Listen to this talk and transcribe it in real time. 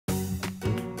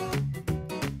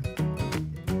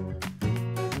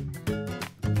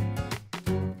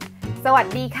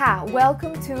Sawadika,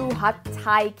 welcome to Hot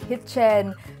Thai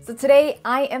Kitchen. So today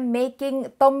I am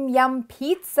making tom yum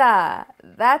pizza.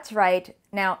 That's right.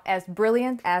 Now, as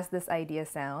brilliant as this idea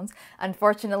sounds,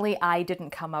 unfortunately I didn't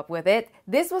come up with it.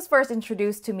 This was first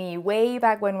introduced to me way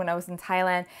back when I was in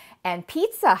Thailand, and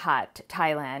Pizza Hut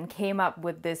Thailand came up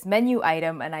with this menu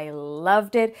item and I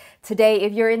loved it. Today,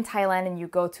 if you're in Thailand and you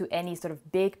go to any sort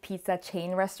of big pizza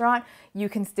chain restaurant, you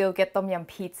can still get tom yum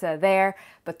pizza there.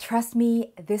 But trust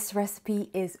me, this recipe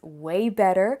is way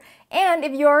better. And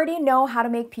if you already know how to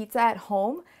make pizza at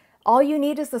home, all you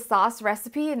need is the sauce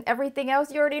recipe and everything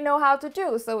else you already know how to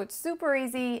do. So it's super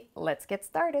easy. Let's get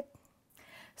started.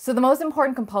 So the most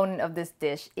important component of this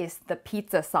dish is the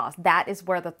pizza sauce. That is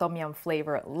where the tom yum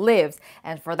flavor lives.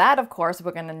 And for that, of course,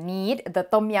 we're gonna need the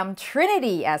tom yum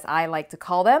trinity, as I like to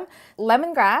call them: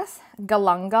 lemongrass,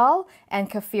 galangal,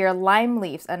 and kaffir lime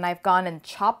leaves. And I've gone and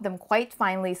chopped them quite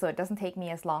finely so it doesn't take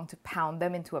me as long to pound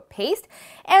them into a paste.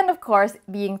 And of course,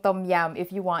 being tom yum,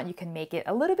 if you want, you can make it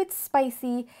a little bit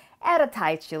spicy, add a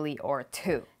Thai chili or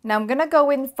two. Now I'm gonna go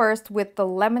in first with the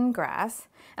lemongrass.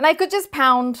 And I could just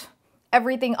pound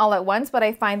everything all at once, but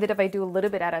I find that if I do a little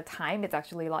bit at a time, it's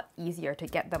actually a lot easier to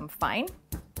get them fine.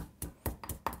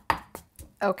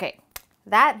 Okay,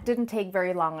 that didn't take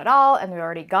very long at all, and we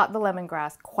already got the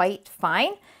lemongrass quite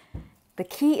fine. The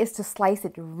key is to slice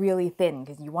it really thin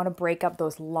because you want to break up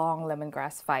those long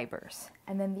lemongrass fibers.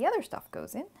 And then the other stuff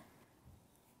goes in.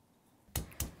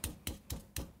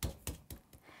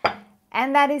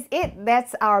 And that is it.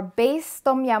 That's our base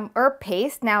tom yum herb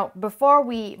paste. Now, before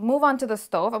we move on to the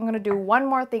stove, I'm going to do one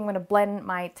more thing. I'm going to blend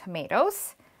my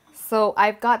tomatoes. So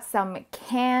I've got some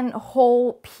canned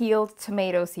whole peeled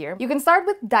tomatoes here. You can start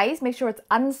with diced, make sure it's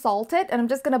unsalted, and I'm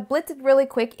just going to blitz it really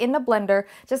quick in the blender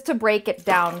just to break it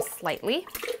down slightly.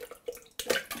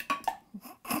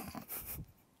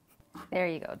 There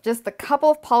you go. Just a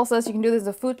couple of pulses. You can do this as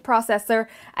a food processor.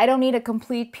 I don't need a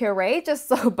complete puree, just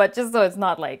so it's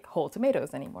not like whole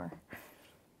tomatoes anymore.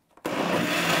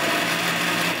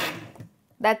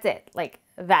 That's it. Like,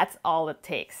 that's all it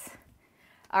takes.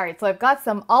 All right, so I've got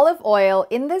some olive oil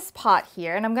in this pot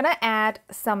here, and I'm gonna add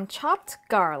some chopped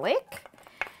garlic.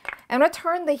 I'm gonna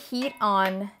turn the heat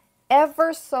on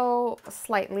ever so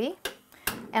slightly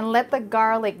and let the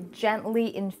garlic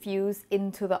gently infuse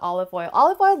into the olive oil.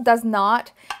 Olive oil does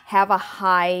not have a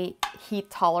high heat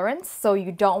tolerance, so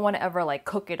you don't want to ever like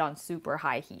cook it on super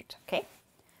high heat, okay?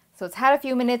 So it's had a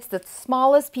few minutes. The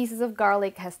smallest pieces of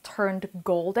garlic has turned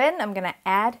golden. I'm gonna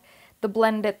add the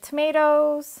blended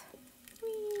tomatoes.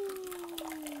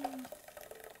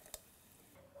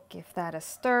 Give that a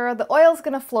stir. The oil's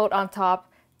gonna float on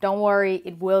top. Don't worry,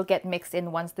 it will get mixed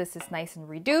in once this is nice and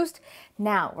reduced.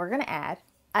 Now we're gonna add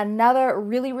another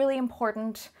really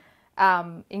important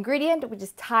ingredient, which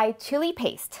is Thai chili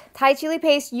paste. Thai chili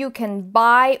paste you can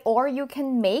buy or you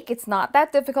can make. It's not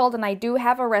that difficult, and I do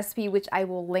have a recipe which I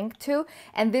will link to.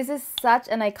 And this is such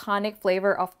an iconic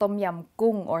flavor of tom yum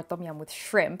goong, or tom yum with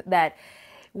shrimp, that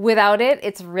without it,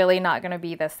 it's really not going to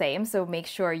be the same. So make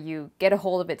sure you get a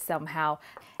hold of it somehow.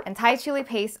 And Thai chili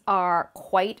pastes are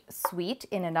quite sweet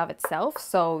in and of itself,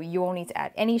 so you won't need to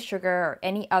add any sugar or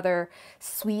any other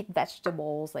sweet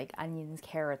vegetables like onions,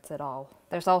 carrots at all.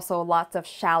 There's also lots of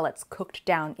shallots cooked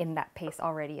down in that paste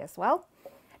already as well.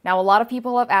 Now, a lot of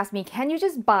people have asked me, can you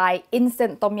just buy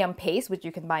instant tom yum paste, which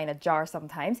you can buy in a jar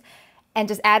sometimes, and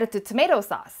just add it to tomato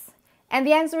sauce? And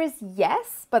the answer is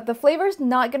yes, but the flavor is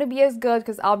not going to be as good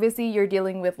because obviously you're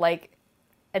dealing with like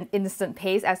an instant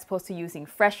paste as opposed to using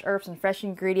fresh herbs and fresh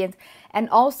ingredients. And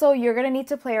also you're going to need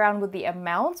to play around with the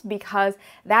amounts because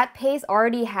that paste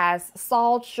already has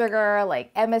salt, sugar,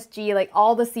 like MSG, like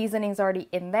all the seasonings already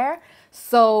in there.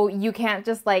 So you can't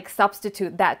just like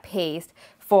substitute that paste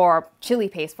for chili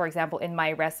paste, for example, in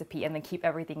my recipe and then keep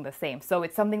everything the same. So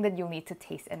it's something that you'll need to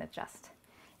taste and adjust.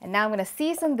 And now I'm going to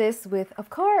season this with, of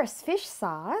course, fish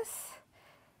sauce.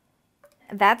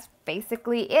 That's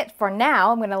basically it. For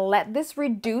now, I'm going to let this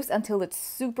reduce until it's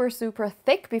super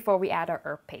thick before we add our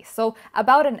herb paste. So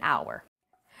about an hour.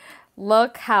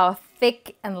 Look how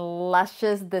thick and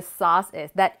luscious this sauce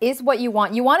is. That is what you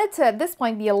want. You want it to, at this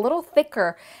point, be a little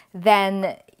thicker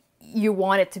than you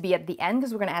want it to be at the end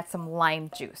because we're going to add some lime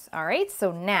juice. All right,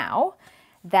 so now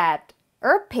that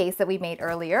herb paste that we made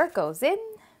earlier goes in.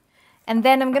 And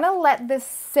then I'm gonna let this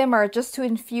simmer just to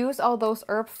infuse all those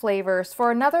herb flavors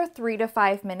for another 3 to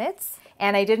 5 minutes.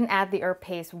 And I didn't add the herb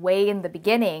paste way in the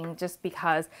beginning just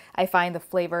because I find the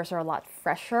flavors are a lot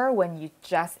fresher when you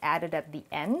just add it at the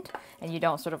end and you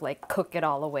don't sort of like cook it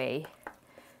all away.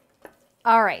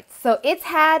 All right, so it's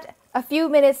had a few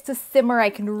minutes to simmer. I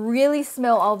can really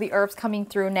smell all the herbs coming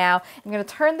through now. I'm gonna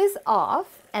turn this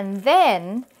off, and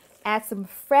then add some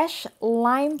fresh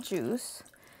lime juice,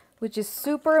 which is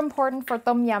super important for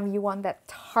tom yum. You want that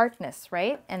tartness,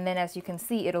 right? And then as you can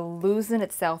see, it'll loosen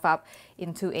itself up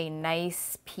into a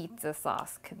nice pizza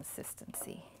sauce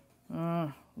consistency.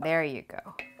 There you go.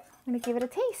 I'm gonna give it a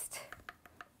taste.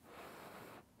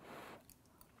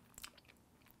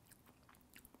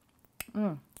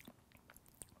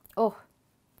 Oh,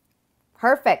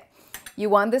 perfect. You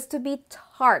want this to be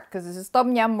tart because this is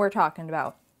tom yum we're talking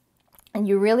about. And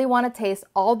you really want to taste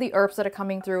all the herbs that are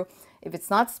coming through. If it's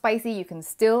not spicy, you can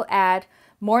still add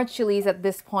more chilies at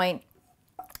this point,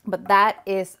 but that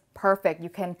is perfect. You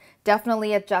can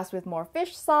definitely adjust with more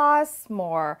fish sauce,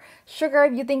 more sugar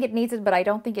if you think it needs it, but I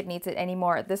don't think it needs it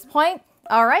anymore at this point.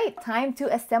 All right, time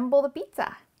to assemble the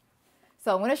pizza.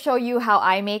 So I'm going to show you how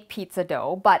I make pizza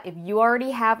dough, but if you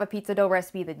already have a pizza dough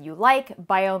recipe that you like,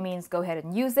 by all means go ahead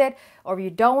and use it. Or if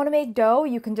you don't want to make dough,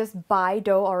 you can just buy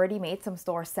dough already made. Some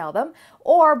stores sell them.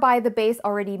 Or buy the base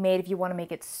already made if you want to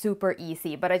make it super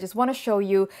easy. But I just want to show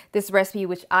you this recipe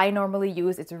which I normally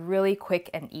use. It's really quick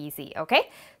and easy,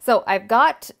 okay? So I've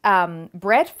got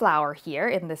bread flour here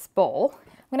in this bowl.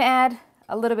 I'm going to add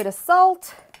a little bit of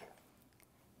salt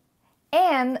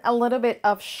and a little bit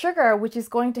of sugar, which is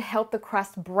going to help the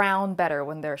crust brown better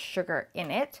when there's sugar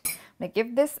in it. I'm gonna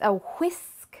give this a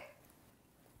whisk.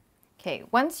 Okay,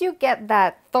 once you get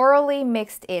that thoroughly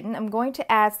mixed in, I'm going to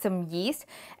add some yeast.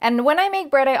 And when I make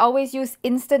bread, I always use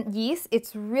instant yeast.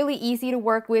 It's really easy to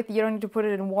work with. You don't need to put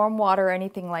it in warm water or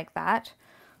anything like that.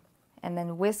 And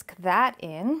then whisk that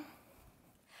in.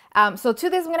 So to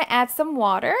this, I'm gonna add some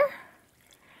water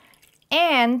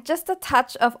and just a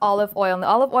touch of olive oil. And the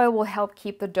olive oil will help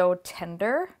keep the dough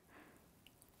tender.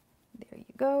 There you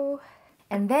go.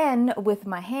 And then with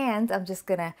my hands, I'm just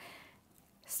gonna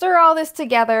stir all this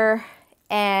together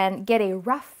and get a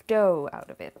rough dough out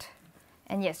of it.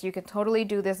 And yes, you can totally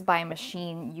do this by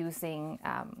machine using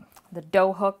the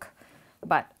dough hook,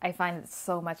 but I find it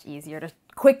so much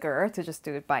quicker to just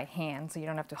do it by hand so you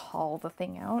don't have to haul the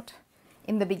thing out.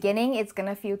 In the beginning, it's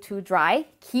gonna feel too dry.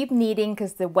 Keep kneading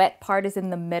because the wet part is in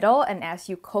the middle, and as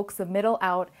you coax the middle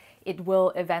out, it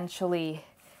will eventually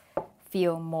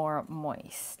feel more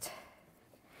moist.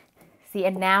 See,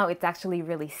 and now it's actually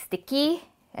really sticky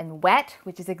and wet,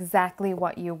 which is exactly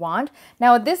what you want.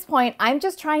 Now at this point, I'm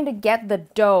just trying to get the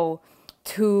dough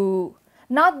to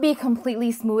not be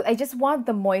completely smooth. I just want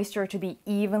the moisture to be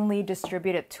evenly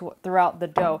distributed throughout the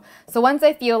dough. So once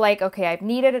I feel like, okay, I've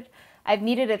kneaded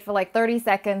it for like 30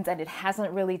 seconds and it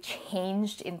hasn't really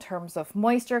changed in terms of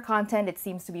moisture content, it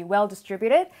seems to be well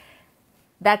distributed,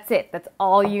 that's it. That's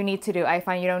all you need to do. I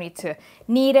find you don't need to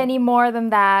knead any more than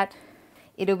that.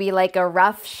 It'll be like a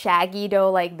rough, shaggy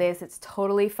dough like this. It's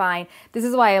totally fine. This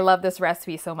is why I love this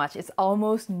recipe so much. It's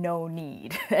almost no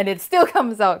knead and it still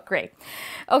comes out great.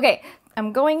 Okay,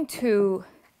 I'm going to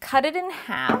cut it in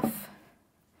half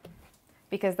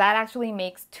because that actually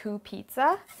makes 2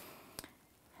 pizza.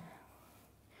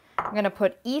 I'm gonna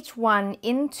put each one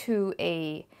into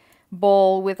a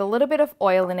bowl with a little bit of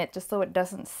oil in it just so it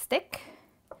doesn't stick.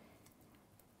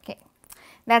 Okay,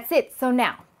 that's it. So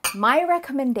now, my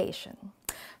recommendation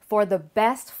for the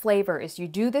best flavor is you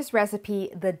do this recipe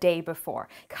the day before.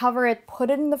 Cover it, put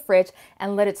it in the fridge,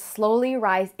 and let it slowly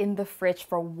rise in the fridge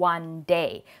for 1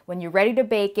 day. When you're ready to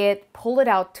bake it, pull it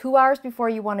out 2 hours before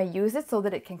you want to use it so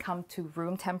that it can come to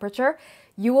room temperature.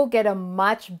 You will get a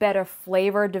much better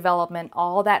flavor development.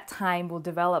 All that time will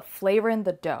develop flavor in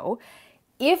the dough.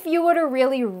 If you were to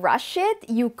really rush it,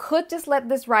 you could just let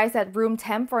this rise at room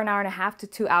temp for 1.5 hours to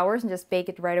 2 hours and just bake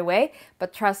it right away.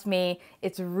 But trust me,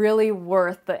 it's really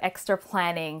worth the extra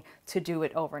planning to do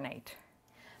it overnight.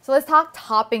 So let's talk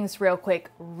toppings real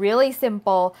quick. Really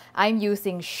simple. I'm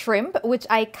using shrimp, which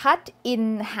I cut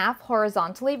in half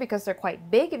horizontally because they're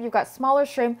quite big. If you've got smaller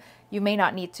shrimp, you may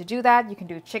not need to do that. You can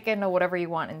do chicken or whatever you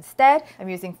want instead. I'm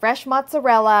using fresh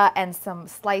mozzarella and some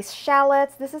sliced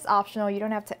shallots. This is optional, you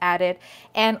don't have to add it.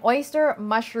 And oyster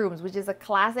mushrooms, which is a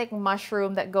classic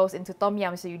mushroom that goes into tom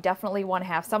yum, so you definitely want to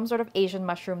have some sort of Asian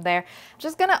mushroom there. I'm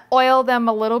just gonna oil them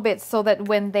a little bit so that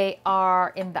when they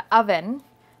are in the oven,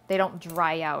 they don't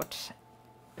dry out.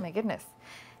 My goodness.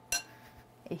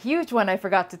 A huge one I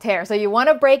forgot to tear. So you want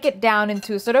to break it down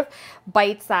into sort of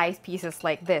bite-sized pieces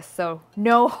like this. So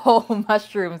no whole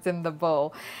mushrooms in the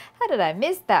bowl. How did I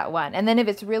miss that one? And then if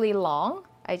it's really long,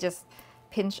 I just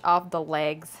pinch off the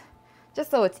legs just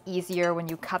so it's easier when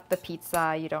you cut the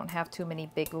pizza. You don't have too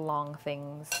many big long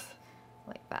things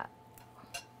like that.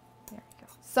 There we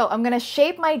go. So I'm going to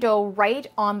shape my dough right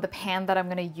on the pan that I'm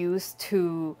going to use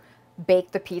to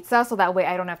bake the pizza, so that way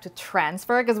I don't have to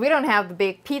transfer because we don't have the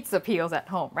big pizza peels at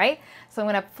home, right? So I'm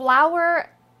gonna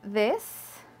flour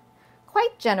this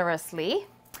quite generously.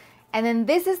 And then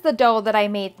this is the dough that I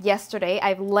made yesterday.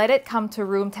 I've let it come to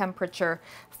room temperature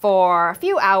for a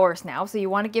few hours now. So you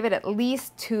want to give it at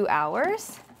least 2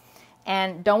 hours.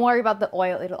 And don't worry about the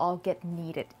oil, it'll all get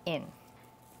kneaded in.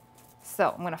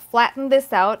 So I'm going to flatten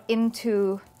this out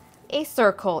into a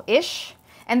circle-ish.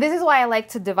 And this is why I like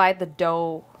to divide the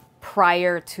dough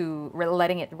prior to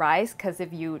letting it rise, because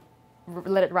if you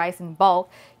let it rise in bulk,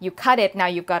 you cut it, now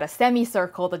you've got a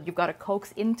semicircle that you've got to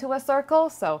coax into a circle,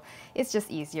 so it's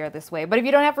just easier this way. But if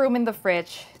you don't have room in the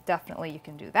fridge, definitely you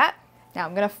can do that. Now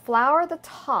I'm going to flour the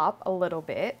top a little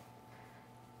bit,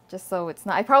 just so it's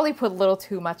not, I probably put a little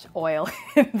too much oil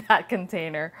in that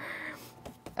container.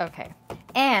 Okay,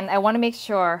 and I want to make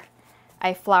sure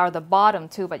I flour the bottom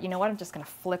too, but you know what, I'm just going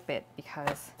to flip it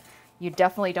because you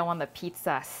definitely don't want the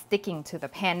pizza sticking to the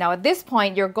pan. Now at this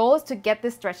point, your goal is to get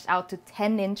this stretched out to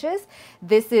 10 inches.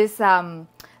 This is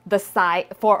the size,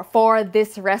 for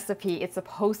this recipe, it's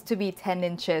supposed to be 10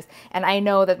 inches. And I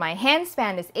know that my hand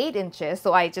span is 8 inches,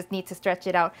 so I just need to stretch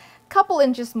it out a couple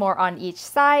inches more on each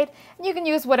side. And you can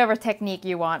use whatever technique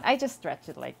you want. I just stretch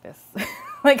it like this.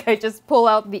 Like I just pull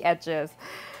out the edges.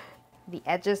 The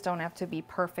edges don't have to be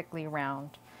perfectly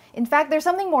round. In fact, there's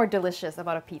something more delicious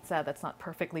about a pizza that's not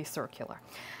perfectly circular.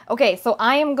 Okay, so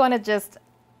I am going to just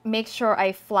make sure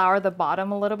I flour the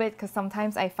bottom a little bit, because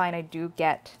sometimes I find I do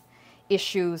get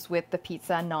issues with the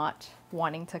pizza not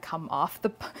wanting to come off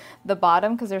the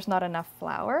bottom because there's not enough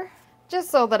flour, just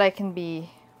so that I can be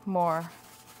more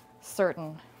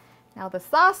certain. Now the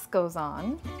sauce goes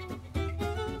on.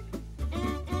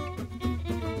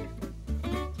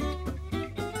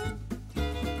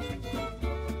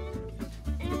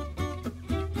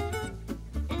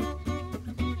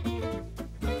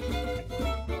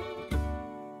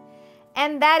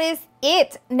 And that is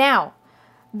it. Now,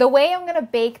 the way I'm gonna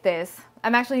bake this,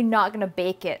 I'm actually not gonna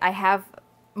bake it. I have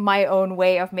my own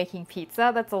way of making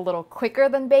pizza that's a little quicker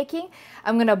than baking.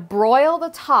 I'm gonna broil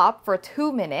the top for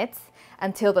 2 minutes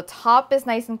until the top is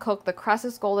nice and cooked, the crust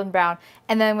is golden brown,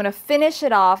 and then I'm gonna finish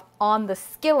it off on the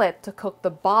skillet to cook the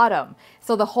bottom.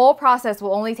 So the whole process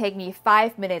will only take me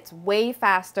 5 minutes, way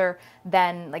faster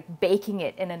than like baking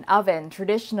it in an oven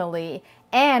traditionally,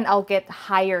 and I'll get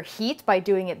higher heat by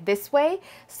doing it this way.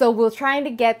 So we're trying to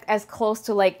get as close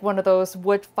to like one of those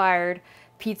wood-fired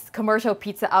commercial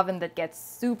pizza oven that gets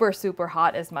super, super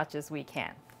hot as much as we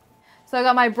can. So I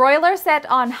got my broiler set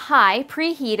on high,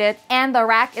 preheated, and the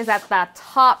rack is at the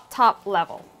top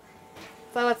level.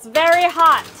 So it's very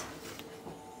hot.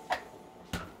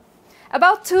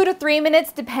 About 2 to 3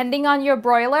 minutes depending on your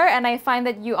broiler, and I find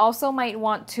that you also might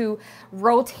want to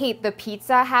rotate the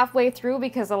pizza halfway through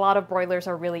because a lot of broilers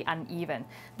are really uneven.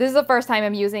 This is the first time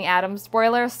I'm using Adam's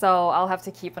broiler, so I'll have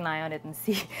to keep an eye on it and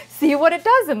see what it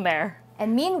does in there.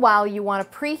 And meanwhile, you want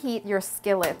to preheat your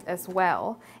skillet as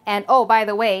well. And oh, by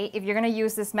the way, if you're going to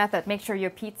use this method, make sure your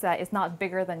pizza is not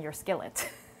bigger than your skillet.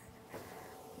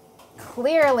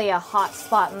 Clearly a hot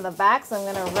spot in the back, so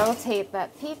I'm going to rotate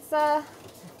that pizza.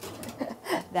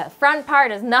 That front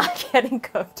part is not getting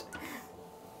cooked.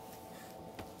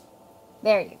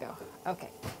 There you go.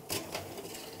 Okay.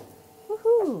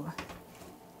 Woohoo!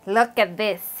 Look at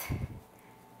this.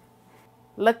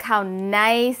 Look how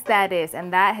nice that is.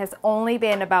 And that has only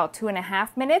been about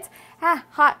 2.5 minutes. Ah,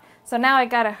 hot. So now I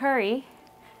gotta hurry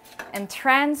and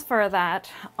transfer that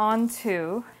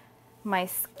onto my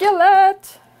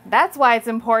skillet. That's why it's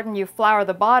important you flour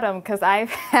the bottom, because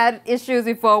I've had issues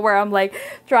before where I'm like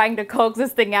trying to coax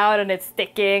this thing out and it's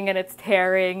sticking and it's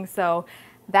tearing. So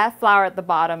that flour at the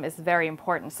bottom is very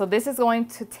important. So this is going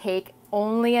to take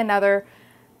only another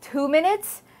 2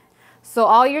 minutes. So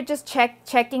all you're just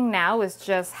checking now is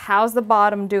just how's the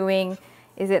bottom doing?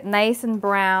 Is it nice and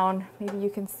brown? Maybe you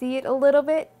can see it a little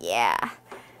bit. Yeah,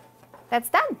 that's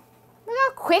done. Look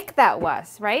how quick that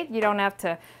was, right? You don't have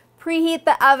to preheat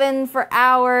the oven for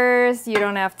hours. You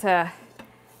don't have to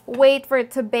wait for it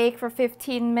to bake for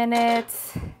 15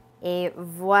 minutes. Et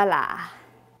voila.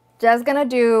 Just gonna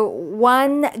do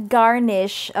 1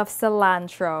 garnish of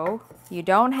cilantro. You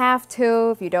don't have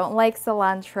to if you don't like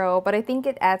cilantro, but I think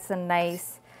it adds a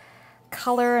nice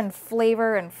color and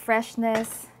flavor and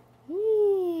freshness.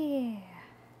 Yeah.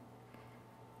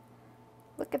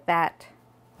 Look at that.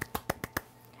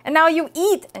 And now you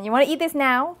eat, and you want to eat this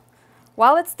now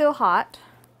while it's still hot.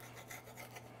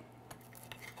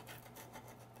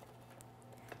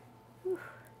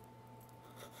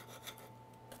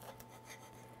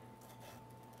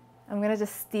 I'm gonna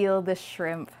just steal this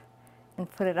shrimp and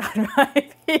put it on my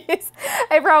piece.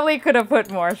 I probably could have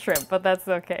put more shrimp, but that's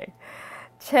okay.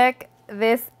 Check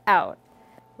this out.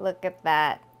 Look at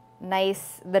that.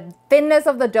 Nice. The thinness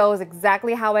of the dough is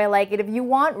exactly how I like it. If you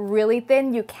want really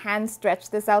thin, you can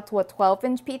stretch this out to a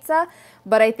 12-inch pizza,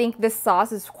 but I think this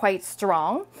sauce is quite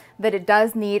strong that it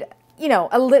does need, you know,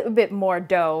 a little bit more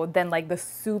dough than like the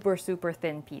super, super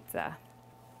thin pizza.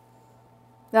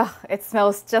 Oh, it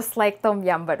smells just like tom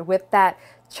yum, but with that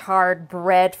charred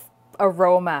bread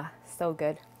aroma. So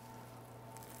good.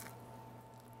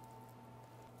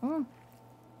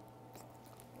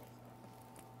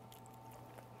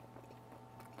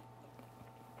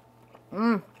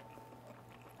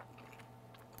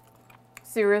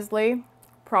 Seriously,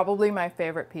 probably my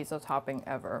favorite pizza topping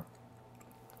ever.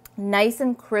 Nice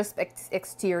and crisp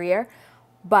exterior,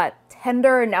 but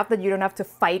tender enough that you don't have to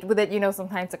fight with it. You know,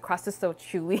 sometimes the crust is so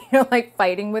chewy, you're like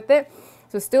fighting with it.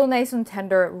 So still nice and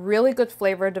tender, really good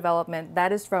flavor development.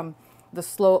 That is from the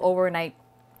slow overnight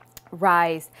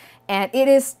rise. And it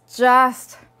is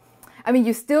just, I mean,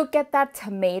 you still get that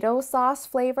tomato sauce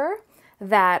flavor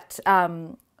that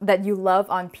that you love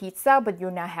on pizza, but you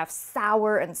now have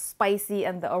sour and spicy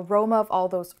and the aroma of all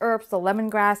those herbs, the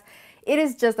lemongrass. It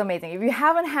is just amazing. If you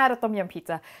haven't had a tom yum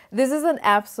pizza, this is an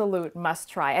absolute must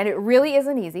try, and it really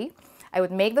isn't easy. I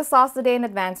would make the sauce the day in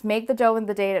advance, make the dough in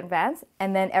the day in advance,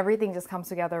 and then everything just comes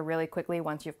together really quickly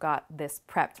once you've got this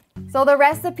prepped. So the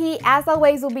recipe, as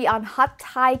always, will be on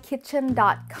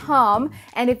hotthaikitchen.com.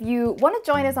 And if you want to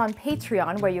join us on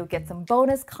Patreon, where you'll get some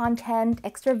bonus content,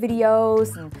 extra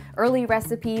videos, and early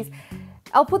recipes,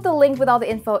 I'll put the link with all the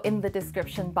info in the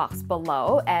description box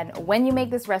below. And when you make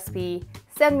this recipe,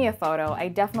 send me a photo. I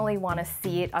definitely want to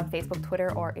see it on Facebook,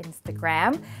 Twitter, or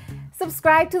Instagram.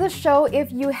 Subscribe to the show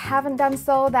if you haven't done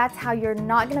so. That's how you're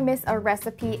not going to miss a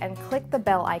recipe, and click the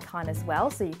bell icon as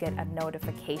well so you get a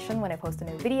notification when I post a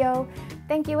new video.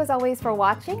 Thank you as always for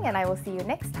watching, and I will see you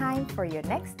next time for your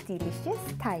next delicious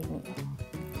Thai meal.